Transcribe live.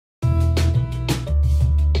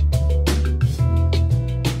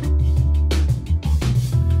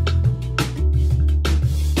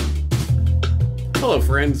Hello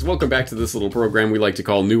friends, welcome back to this little program we like to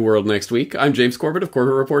call New World Next Week. I'm James Corbett of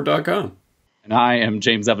CorbettReport.com. And I am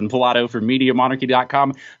James Evan Pilato from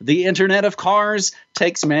MediaMonarchy.com. The Internet of Cars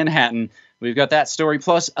takes Manhattan. We've got that story,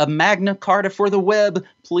 plus a Magna Carta for the web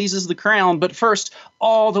pleases the crown. But first,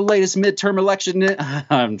 all the latest midterm election...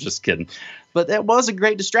 I'm just kidding. But that was a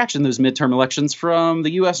great distraction, those midterm elections, from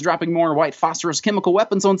the U.S. dropping more white phosphorus chemical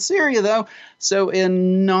weapons on Syria, though. So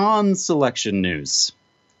in non-selection news...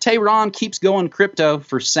 Tehran keeps going crypto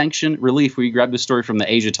for sanction relief. We grabbed this story from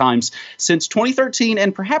the Asia Times. Since 2013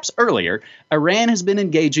 and perhaps earlier, Iran has been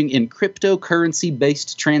engaging in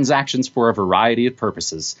cryptocurrency-based transactions for a variety of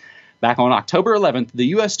purposes. Back on October 11th, the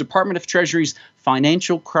U.S. Department of Treasury's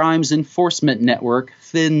Financial Crimes Enforcement Network,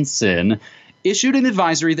 FinCEN, issued an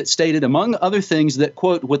advisory that stated, among other things, that,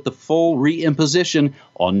 quote, with the full reimposition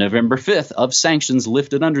on November 5th of sanctions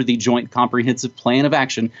lifted under the Joint Comprehensive Plan of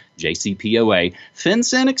Action, JCPOA,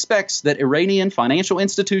 FinCEN expects that Iranian financial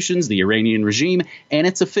institutions, the Iranian regime, and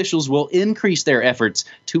its officials will increase their efforts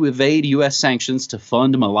to evade U.S. sanctions to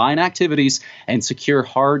fund malign activities and secure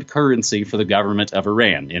hard currency for the government of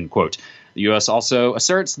Iran, end quote. The U.S. also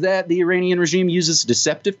asserts that the Iranian regime uses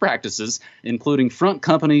deceptive practices, including front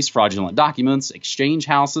companies, fraudulent documents, exchange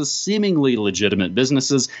houses, seemingly legitimate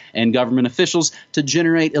businesses, and government officials to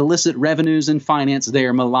generate illicit revenues and finance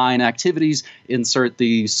their malign activities. Insert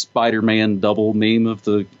the Spider-Man double meme of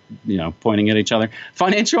the, pointing at each other.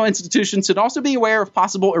 Financial institutions should also be aware of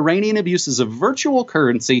possible Iranian abuses of virtual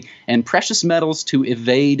currency and precious metals to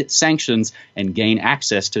evade sanctions and gain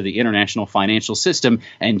access to the international financial system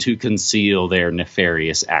and to conceal their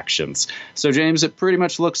nefarious actions. So, James, it pretty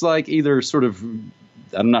much looks like either sort of,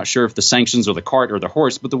 I'm not sure if the sanctions are the cart or the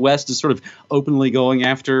horse, but the West is sort of openly going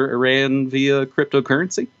after Iran via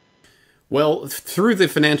cryptocurrency. Well, through the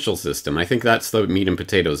financial system, I think that's the meat and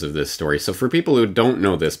potatoes of this story. So for people who don't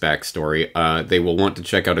know this backstory, they will want to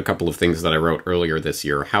check out a couple of things that I wrote earlier this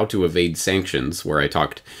year, How to Evade Sanctions, where I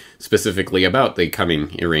talked specifically about the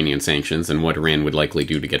coming Iranian sanctions and what Iran would likely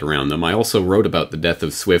do to get around them. I also wrote about the death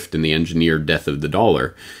of SWIFT and the engineered death of the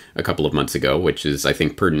dollar a couple of months ago, which is, I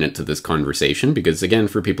think, pertinent to this conversation, because, again,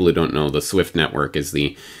 for people who don't know, the SWIFT network is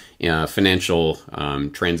the financial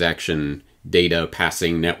transaction data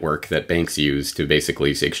passing network that banks use to basically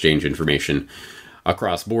exchange information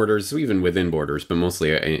across borders, even within borders, but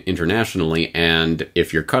mostly internationally. And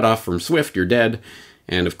if you're cut off from SWIFT, you're dead.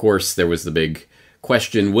 And of course, there was the big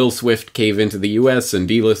question, will SWIFT cave into the US and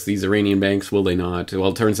delist these Iranian banks? Will they not? Well,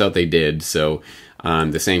 it turns out they did. So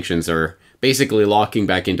the sanctions are basically locking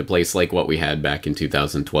back into place like what we had back in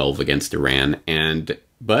 2012 against Iran.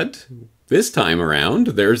 But this time around,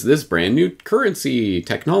 there's this brand new currency,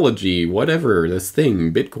 technology, whatever, this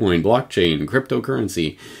thing, Bitcoin, blockchain,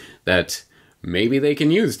 cryptocurrency, that maybe they can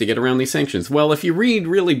use to get around these sanctions. Well, if you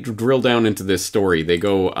really drill down into this story, they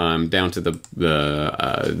go down to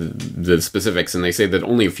the specifics, and they say that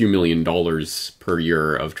only a few $1 million per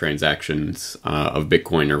year of transactions of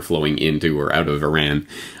Bitcoin are flowing into or out of Iran.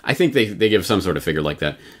 I think they give some sort of figure like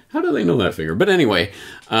that. How do they know that figure? But anyway,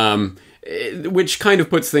 which kind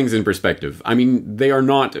of puts things in perspective. I mean, they are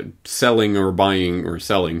not selling or buying or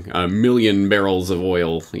selling a million barrels of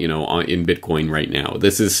oil, in Bitcoin right now.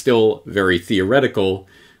 This is still very theoretical.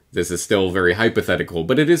 This is still very hypothetical,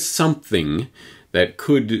 but it is something that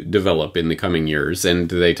could develop in the coming years. And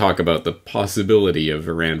they talk about the possibility of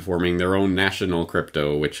Iran forming their own national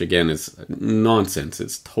crypto, which again is nonsense.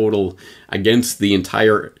 It's total against the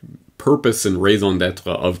entire purpose and raison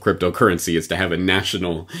d'etre of cryptocurrency is to have a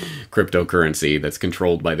national cryptocurrency that's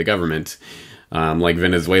controlled by the government, like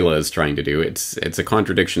Venezuela is trying to do. It's a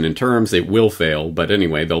contradiction in terms. It will fail, but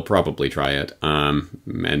anyway, they'll probably try it,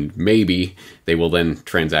 and maybe they will then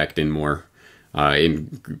transact in more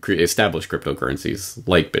established cryptocurrencies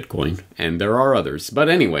like Bitcoin, and there are others. But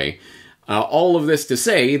anyway, all of this to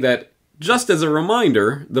say that, just as a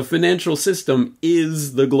reminder, the financial system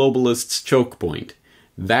is the globalists' choke point.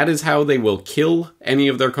 That is how they will kill any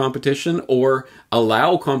of their competition or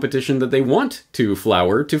allow competition that they want to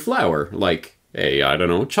flower, like, I don't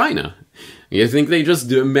know, China. You think they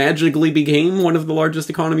just magically became one of the largest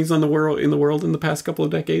economies in the world in the past couple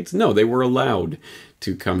of decades? No, they were allowed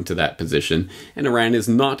to come to that position, and Iran is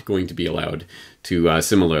not going to be allowed to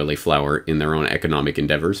similarly flower in their own economic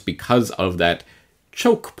endeavors because of that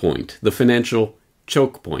choke point, the financial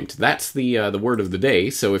choke point. That's the word of the day.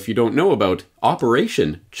 So if you don't know about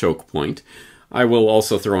Operation Choke Point, I will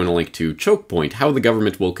also throw in a link to Choke Point, how the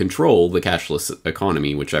government will control the cashless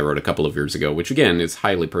economy, which I wrote a couple of years ago, which again is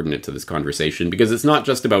highly pertinent to this conversation because it's not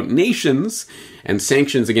just about nations and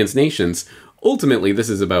sanctions against nations. Ultimately, this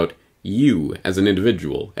is about you as an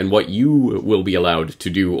individual and what you will be allowed to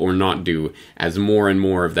do or not do as more and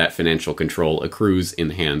more of that financial control accrues in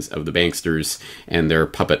the hands of the banksters and their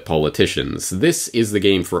puppet politicians. This is the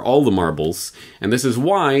game for all the marbles, and this is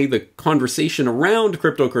why the conversation around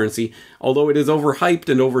cryptocurrency, although it is overhyped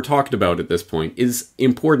and overtalked about at this point, is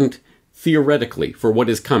important theoretically for what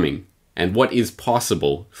is coming and what is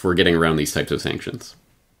possible for getting around these types of sanctions.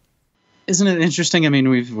 Isn't it interesting? I mean,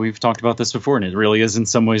 we've talked about this before, and it really is in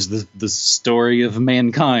some ways the story of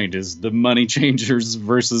mankind is the money changers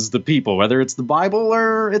versus the people. Whether it's the Bible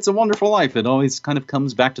or It's a Wonderful Life, it always kind of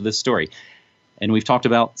comes back to this story. And we've talked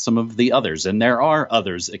about some of the others, and there are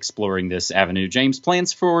others exploring this avenue. James,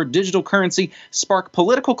 plans for digital currency spark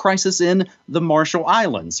political crisis in the Marshall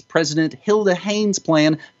Islands. President Hilda Haynes'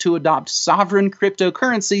 plan to adopt sovereign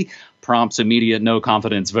cryptocurrency prompts immediate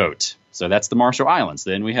no-confidence vote. So that's the Marshall Islands.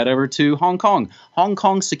 Then we head over to Hong Kong. Hong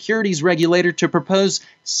Kong securities regulator to propose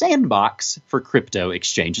sandbox for crypto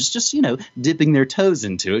exchanges. Just, dipping their toes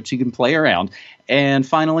into it. You can play around. And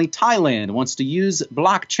finally, Thailand wants to use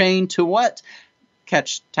blockchain to what?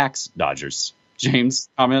 Catch tax dodgers. James,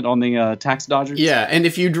 comment on the tax dodgers? Yeah, and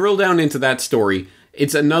if you drill down into that story,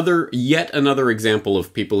 it's yet another example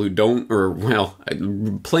of people who don't,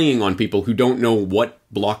 playing on people who don't know what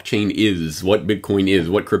blockchain is, what Bitcoin is,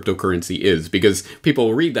 what cryptocurrency is, because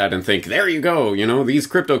people read that and think, there you go, these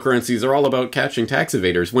cryptocurrencies are all about catching tax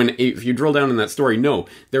evaders, when if you drill down in that story, no,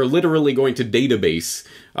 they're literally going to database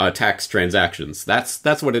tax transactions.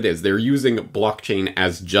 That's what it is. They're using blockchain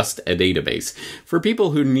as just a database. For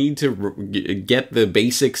people who need to get the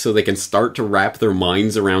basics so they can start to wrap their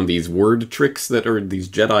minds around these word tricks these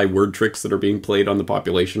Jedi word tricks that are being played on the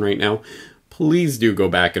population right now, please do go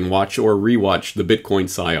back and watch or rewatch the Bitcoin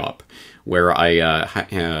PSYOP, where I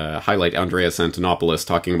highlight Andreas Antonopoulos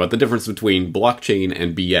talking about the difference between blockchain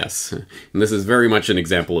and BS. And this is very much an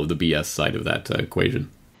example of the BS side of that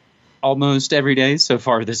equation. Almost every day so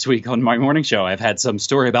far this week on my morning show, I've had some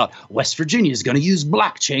story about West Virginia is going to use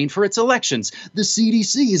blockchain for its elections. The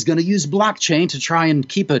CDC is going to use blockchain to try and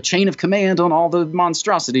keep a chain of command on all the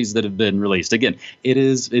monstrosities that have been released. Again,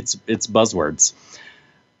 it's buzzwords.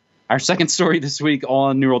 Our second story this week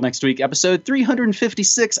on New World Next Week, episode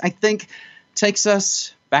 356, I think, takes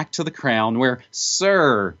us back to the Crown, where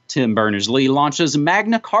Sir Tim Berners-Lee launches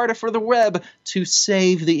Magna Carta for the web to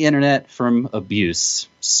save the internet from abuse.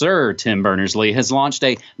 Sir Tim Berners-Lee has launched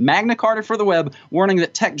a Magna Carta for the web, warning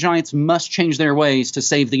that tech giants must change their ways to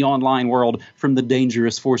save the online world from the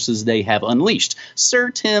dangerous forces they have unleashed. Sir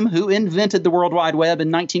Tim, who invented the World Wide Web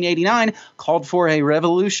in 1989, called for a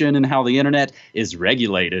revolution in how the internet is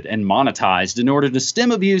regulated and monetized in order to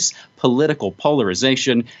stem abuse, political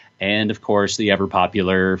polarization, and, of course, the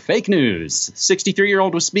ever-popular fake news. The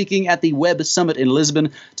 63-year-old was speaking at the Web Summit in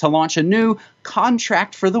Lisbon to launch a new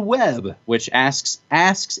contract for the web, which asks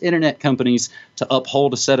internet companies to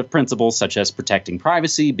uphold a set of principles such as protecting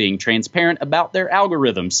privacy, being transparent about their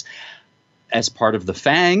algorithms. As part of the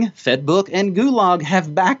FANG, Fedbook, and Gulag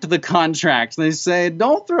have backed the contract. They say,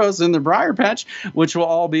 don't throw us in the briar patch, which will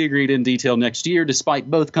all be agreed in detail next year,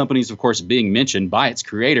 despite both companies, of course, being mentioned by its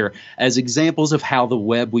creator as examples of how the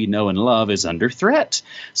web we know and love is under threat.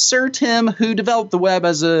 Sir Tim, who developed the web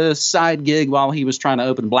as a side gig while he was trying to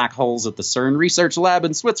open black holes at the CERN Research Lab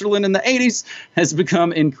in Switzerland in the 80s, has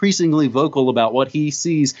become increasingly vocal about what he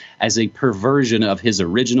sees as a perversion of his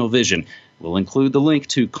original vision. We'll include the link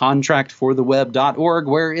to contractfortheweb.org,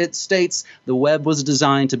 where it states the web was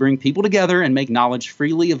designed to bring people together and make knowledge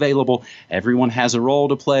freely available. Everyone has a role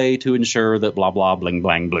to play to ensure that blah, blah, bling,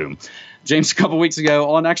 blang, bloom. James, a couple weeks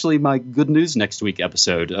ago, on actually my Good News Next Week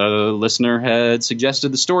episode, a listener had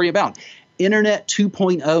suggested the story about Internet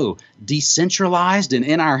 2.0, decentralized and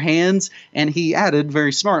in our hands, and he added,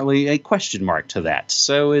 very smartly, a question mark to that.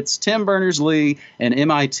 So it's Tim Berners-Lee and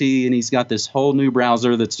MIT, and he's got this whole new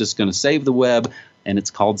browser that's just going to save the web, and it's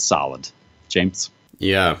called Solid. James?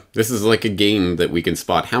 Yeah, this is like a game that we can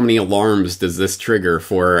spot. How many alarms does this trigger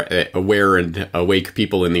for aware and awake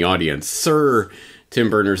people in the audience? Sir Tim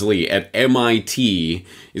Berners-Lee at MIT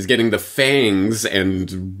is getting the Fangs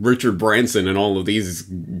and Richard Branson and all of these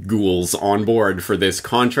ghouls on board for this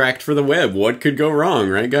contract for the web. What could go wrong,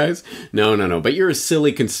 right, guys? No. But you're a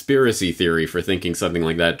silly conspiracy theory for thinking something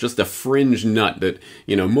like that. Just a fringe nut that,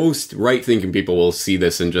 most right-thinking people will see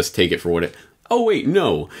this and just take it for what it... Oh, wait,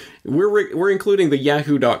 no. We're including the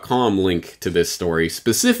yahoo.com link to this story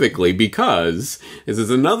specifically because this is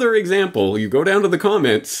another example. You go down to the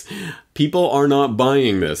comments, people are not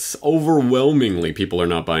buying this. Overwhelmingly, people are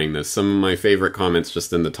not buying this. Some of my favorite comments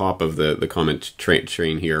just in the top of the comment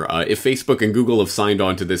train here. If Facebook and Google have signed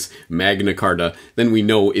on to this Magna Carta, then we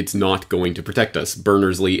know it's not going to protect us.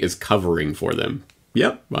 Berners-Lee is covering for them.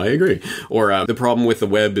 Yep, I agree. Or the problem with the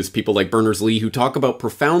web is people like Berners-Lee who talk about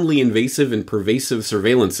profoundly invasive and pervasive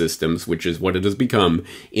surveillance systems, which is what it has become,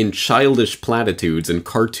 in childish platitudes and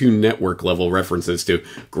Cartoon Network level references to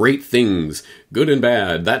great things, good and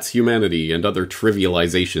bad, that's humanity, and other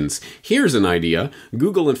trivializations. Here's an idea.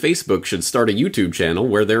 Google and Facebook should start a YouTube channel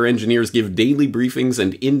where their engineers give daily briefings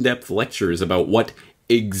and in-depth lectures about what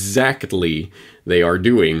exactly they are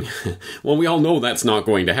doing. Well, we all know that's not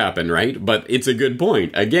going to happen, right? But it's a good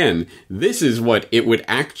point. Again, this is what it would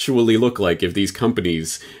actually look like if these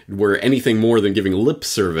companies were anything more than giving lip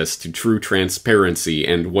service to true transparency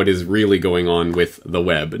and what is really going on with the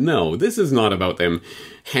web. No, this is not about them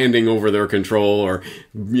handing over their control or,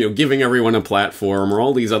 giving everyone a platform or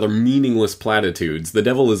all these other meaningless platitudes. The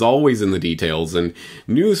devil is always in the details, and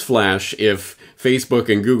newsflash, if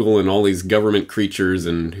Facebook and Google and all these government creatures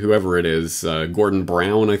and whoever it is, Gordon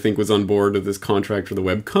Brown, I think, was on board with this contract for the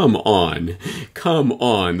web. Come on. Come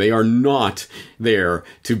on. They are not there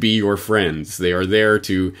to be your friends. They are there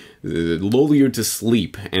to lull you to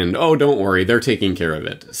sleep. And, oh, don't worry, they're taking care of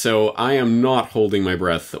it. So I am not holding my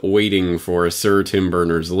breath waiting for Sir Tim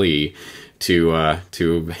Berners-Lee to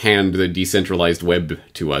hand the decentralized web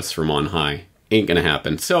to us from on high. Ain't gonna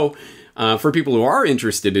happen. So, for people who are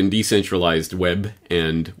interested in decentralized web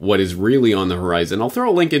and what is really on the horizon, I'll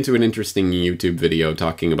throw a link into an interesting YouTube video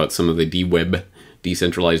talking about some of the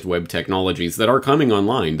decentralized web technologies that are coming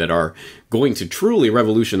online that are going to truly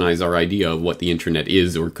revolutionize our idea of what the internet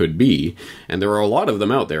is or could be. And there are a lot of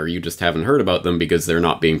them out there. You just haven't heard about them because they're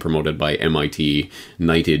not being promoted by MIT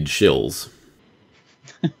knighted shills.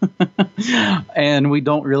 And we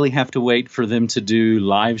don't really have to wait for them to do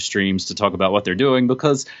live streams to talk about what they're doing,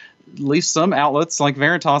 because at least some outlets like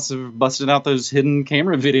Veritas have busted out those hidden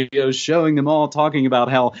camera videos showing them all talking about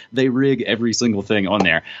how they rig every single thing on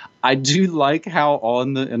there. I do like how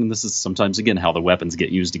and this is sometimes, again, how the weapons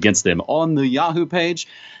get used against them, on the Yahoo page,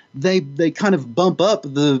 they kind of bump up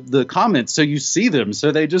the comments so you see them.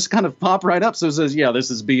 So they just kind of pop right up. So it says, yeah,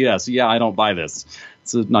 this is BS. Yeah, I don't buy this.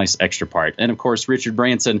 It's a nice extra part. And, of course, Richard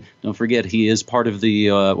Branson, don't forget, he is part of the,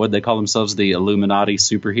 what they call themselves, the Illuminati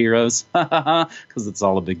superheroes. Because it's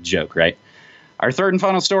all a big joke, right? Our third and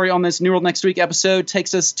final story on this New World Next Week episode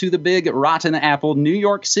takes us to the big rotten apple, New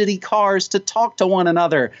York City cars to talk to one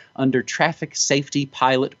another under traffic safety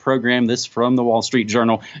pilot program. This from the Wall Street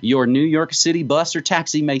Journal. Your New York City bus or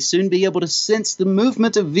taxi may soon be able to sense the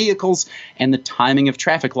movement of vehicles and the timing of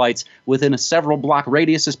traffic lights within a several block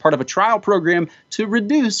radius as part of a trial program to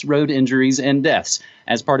reduce road injuries and deaths.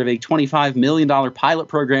 As part of a $25 million pilot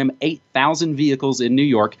program, 8,000 vehicles in New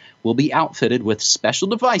York will be outfitted with special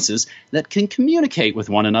devices that can communicate with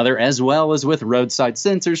one another, as well as with roadside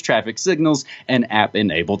sensors, traffic signals, and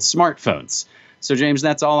app-enabled smartphones. So, James,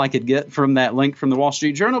 that's all I could get from that link from the Wall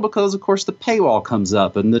Street Journal because, of course, the paywall comes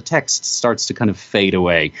up and the text starts to kind of fade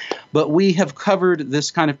away. But we have covered this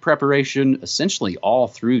kind of preparation essentially all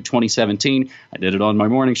through 2017. I did it on my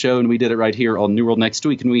morning show, and we did it right here on New World Next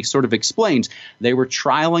Week, and we sort of explained they were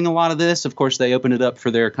trialing a lot of this. Of course, they opened it up for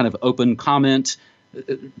their kind of open comment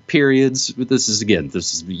periods. This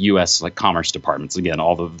is U.S. like commerce departments, again,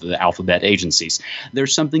 all of the alphabet agencies.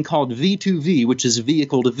 There's something called V2V, which is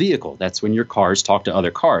vehicle to vehicle. That's when your cars talk to other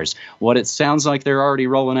cars. What it sounds like they're already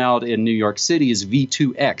rolling out in New York City is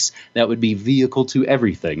V2X. That would be vehicle to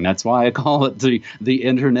everything. That's why I call it the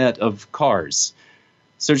Internet of Cars.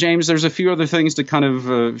 So, James, there's a few other things to kind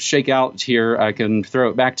of shake out here. I can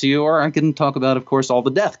throw it back to you, or I can talk about, of course, all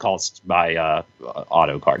the death caused by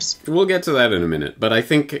auto cars. We'll get to that in a minute. But I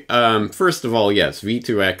think, first of all, yes,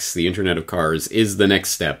 V2X, the Internet of Cars, is the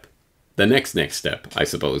next step. The next step, I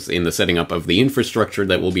suppose, in the setting up of the infrastructure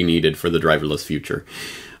that will be needed for the driverless future,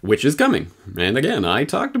 which is coming. And again, I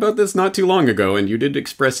talked about this not too long ago, and you did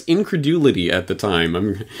express incredulity at the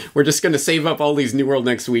time. We're just going to save up all these New World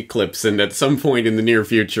Next Week clips, and at some point in the near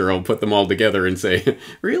future, I'll put them all together and say,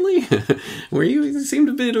 really? You seemed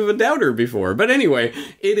a bit of a doubter before. But anyway,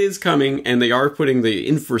 it is coming, and they are putting the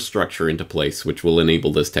infrastructure into place, which will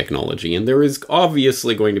enable this technology. And there is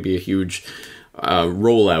obviously going to be a huge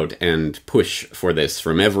rollout and push for this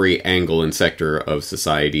from every angle and sector of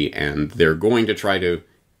society, and they're going to try to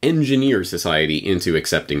engineer society into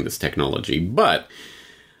accepting this technology. But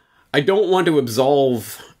I don't want to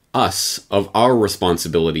absolve us of our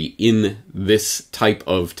responsibility in this type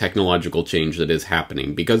of technological change that is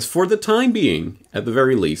happening. Because for the time being, at the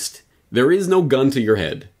very least, there is no gun to your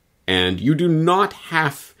head. And you do not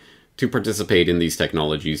have to participate in these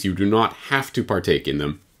technologies. You do not have to partake in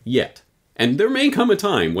them yet. And there may come a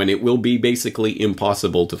time when it will be basically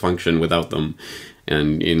impossible to function without them.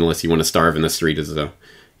 And unless you want to starve in the street as a,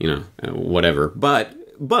 whatever.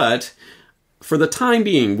 But for the time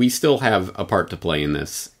being, we still have a part to play in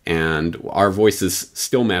this. And our voices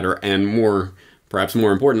still matter. And perhaps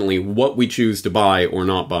more importantly, what we choose to buy or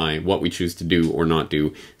not buy, what we choose to do or not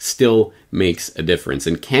do, still makes a difference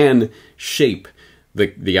and can shape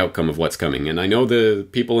the outcome of what's coming. And I know the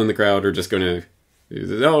people in the crowd are just going to,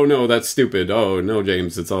 oh no, that's stupid. Oh no,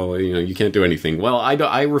 James, it's all, you can't do anything. Well,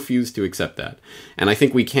 I refuse to accept that. And I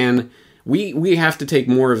think we have to take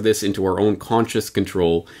more of this into our own conscious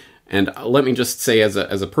control. And let me just say, as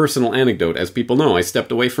a personal anecdote, as people know, I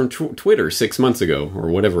stepped away from Twitter 6 months ago, or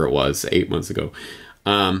whatever it was, 8 months ago.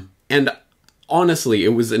 And honestly,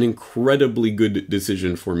 it was an incredibly good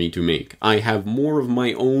decision for me to make. I have more of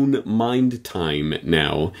my own mind time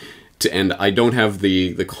now, and I don't have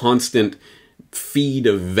the constant feed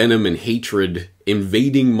of venom and hatred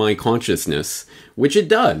invading my consciousness, which it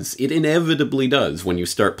does. It inevitably does when you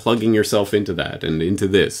start plugging yourself into that and into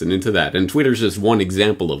this and into that. And Twitter's just one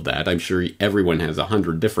example of that. I'm sure everyone has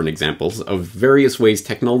 100 different examples of various ways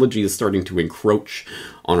technology is starting to encroach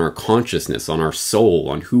on our consciousness, on our soul,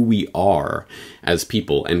 on who we are as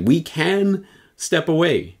people. And we can step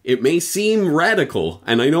away. It may seem radical,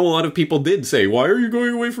 and I know a lot of people did say, why are you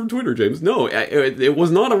going away from Twitter, James? No, it was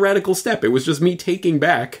not a radical step. It was just me taking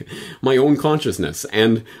back my own consciousness,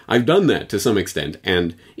 and I've done that to some extent,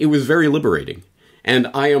 and it was very liberating. And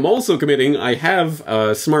I am also committing, I have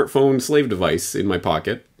a smartphone slave device in my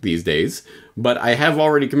pocket these days, but I have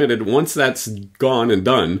already committed, once that's gone and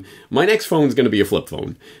done, my next phone's going to be a flip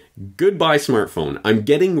phone. Goodbye, smartphone. I'm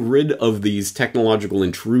getting rid of these technological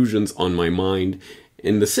intrusions on my mind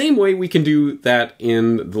in the same way we can do that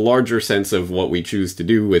in the larger sense of what we choose to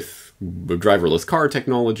do with driverless car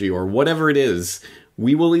technology or whatever it is.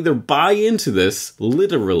 We will either buy into this,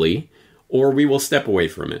 literally, or we will step away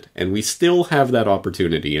from it. And we still have that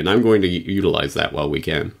opportunity, and I'm going to utilize that while we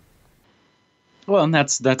can. Well, and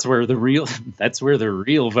that's where the real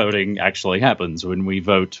voting actually happens, when we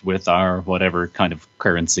vote with our whatever kind of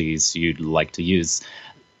currencies you'd like to use.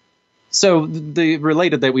 So the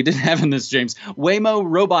related that we did have in this, James, Waymo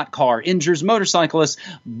robot car injures motorcyclist,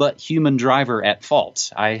 but human driver at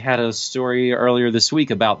fault. I had a story earlier this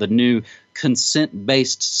week about the new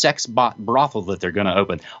consent-based sex bot brothel that they're going to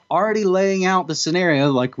open, already laying out the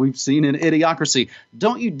scenario like we've seen in Idiocracy.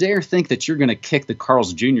 Don't you dare think that you're going to kick the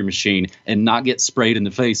Carl's Jr. machine and not get sprayed in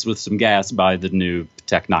the face with some gas by the new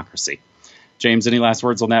technocracy. James, any last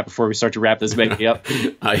words on that before we start to wrap this baby up?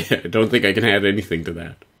 I don't think I can add anything to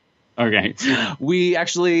that. Okay. We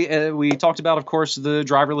actually, we talked about, of course, the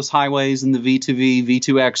driverless highways and the V2V,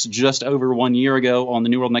 V2X just over 1 year ago on the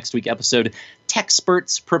New World Next Week episode,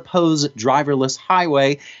 Techsperts Propose Driverless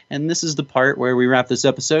Highway. And this is the part where we wrap this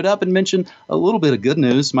episode up and mention a little bit of good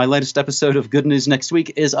news. My latest episode of Good News Next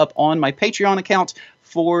Week is up on my Patreon account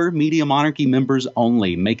for Media Monarchy members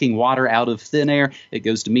only. Making water out of thin air. It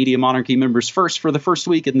goes to Media Monarchy members first for the first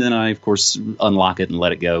week, and then I, of course, unlock it and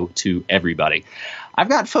let it go to everybody. I've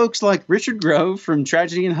got folks like Richard Grove from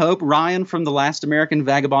Tragedy and Hope, Ryan from The Last American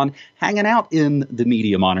Vagabond, hanging out in the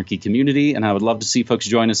Media Monarchy community, and I would love to see folks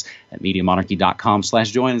join us at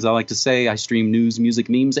MediaMonarchy.com/join. As I like to say, I stream news, music,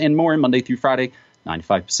 memes, and more Monday through Friday, 9 to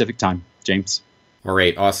 5 Pacific time. James? All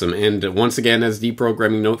right, awesome. And once again, as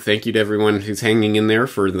deprogramming note, thank you to everyone who's hanging in there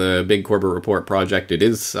for the Big Corbett Report project. It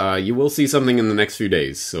is, you will see something in the next few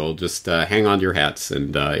days, so just hang on to your hats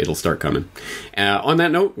and it'll start coming. On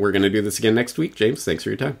that note, we're going to do this again next week. James, thanks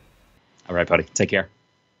for your time. All right, buddy. Take care.